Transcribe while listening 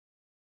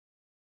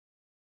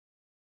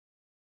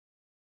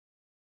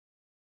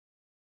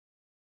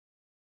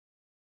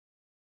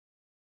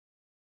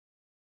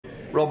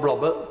Rob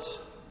Roberts.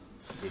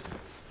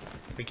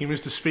 Thank you,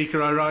 Mr.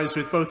 Speaker. I rise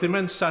with both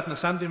immense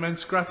sadness and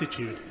immense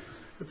gratitude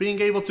for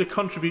being able to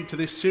contribute to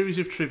this series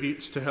of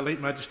tributes to Her late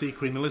Majesty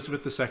Queen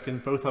Elizabeth II,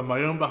 both on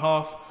my own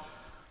behalf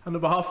and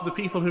on behalf of the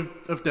people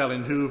of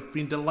Delyn, who have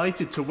been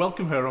delighted to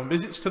welcome her on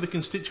visits to the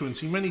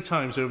constituency many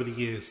times over the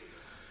years.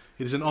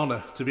 It is an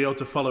honour to be able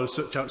to follow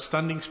such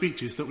outstanding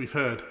speeches that we've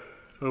heard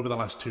over the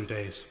last 2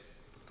 days.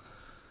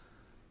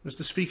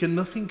 Mr. Speaker,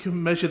 nothing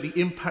can measure the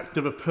impact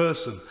of a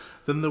person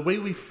than the way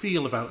we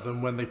feel about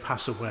them when they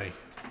pass away.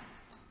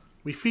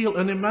 We feel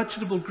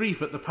unimaginable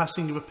grief at the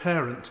passing of a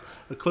parent,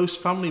 a close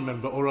family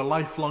member or a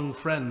lifelong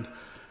friend,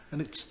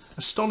 and it's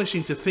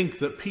astonishing to think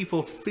that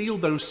people feel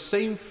those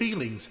same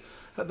feelings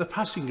at the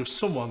passing of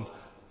someone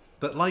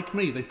that, like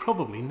me, they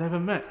probably never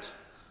met.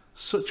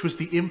 Such was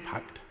the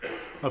impact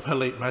of Her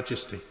late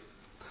Majesty.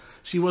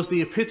 She was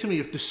the epitome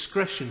of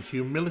discretion,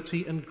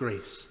 humility and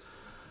grace.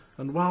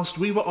 And whilst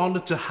we were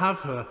honoured to have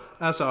her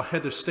as our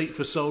head of state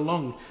for so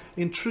long,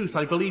 in truth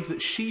I believe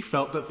that she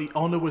felt that the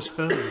honour was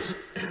hers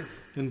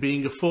in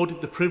being afforded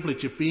the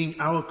privilege of being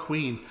our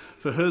Queen,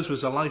 for hers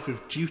was a life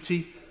of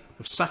duty,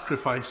 of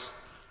sacrifice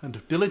and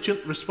of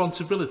diligent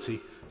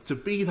responsibility to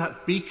be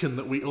that beacon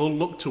that we all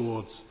look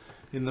towards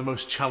in the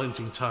most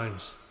challenging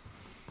times.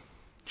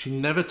 She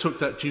never took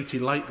that duty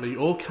lightly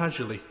or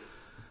casually,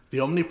 the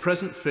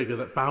omnipresent figure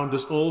that bound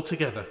us all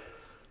together,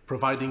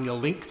 providing a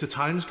link to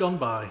times gone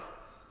by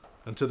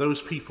and to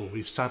those people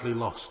we've sadly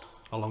lost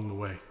along the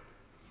way.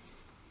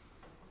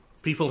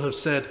 People have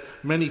said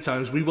many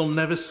times we will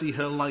never see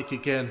her like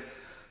again.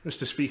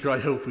 Mr. Speaker, I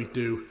hope we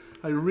do.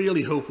 I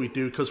really hope we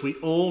do, because we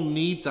all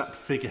need that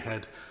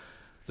figurehead,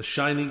 the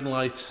shining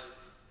light,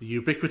 the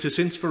ubiquitous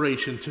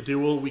inspiration to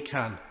do all we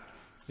can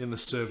in the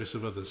service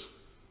of others.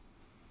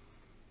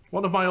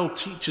 One of my old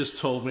teachers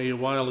told me a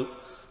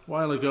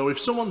while ago, if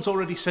someone's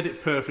already said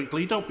it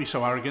perfectly, don't be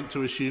so arrogant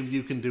to assume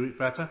you can do it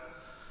better.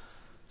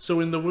 So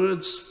in the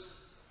words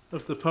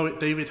of the poet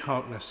David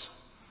Harkness,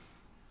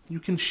 you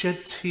can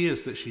shed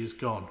tears that she is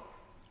gone,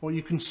 or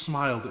you can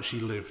smile that she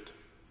lived.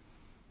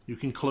 You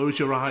can close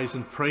your eyes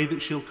and pray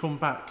that she'll come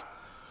back,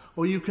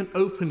 or you can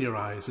open your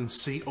eyes and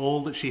see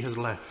all that she has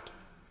left.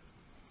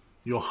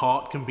 Your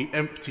heart can be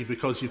empty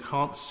because you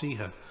can't see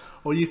her,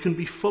 or you can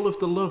be full of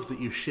the love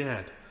that you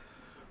shared.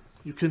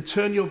 You can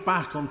turn your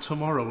back on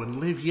tomorrow and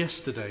live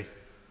yesterday,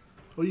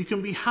 or you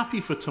can be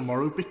happy for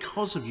tomorrow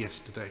because of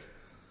yesterday.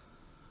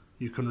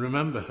 You can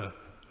remember her,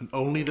 and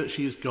only that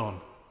she is gone,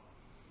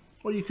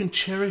 or you can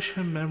cherish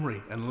her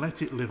memory and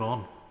let it live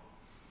on.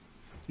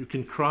 You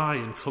can cry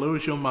and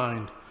close your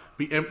mind,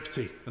 be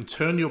empty and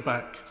turn your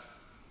back,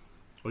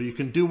 or you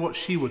can do what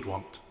she would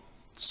want,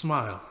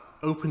 smile,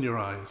 open your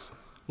eyes,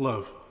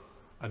 love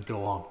and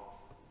go on.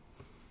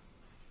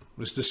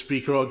 Mr.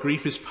 Speaker, our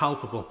grief is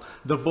palpable,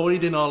 the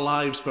void in our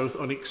lives both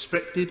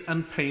unexpected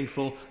and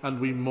painful, and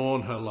we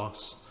mourn her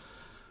loss.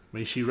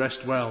 May she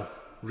rest well,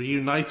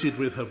 reunited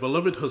with her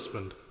beloved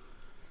husband.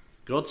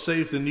 God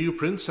save the new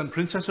Prince and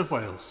Princess of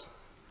Wales,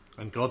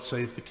 and God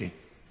save the King.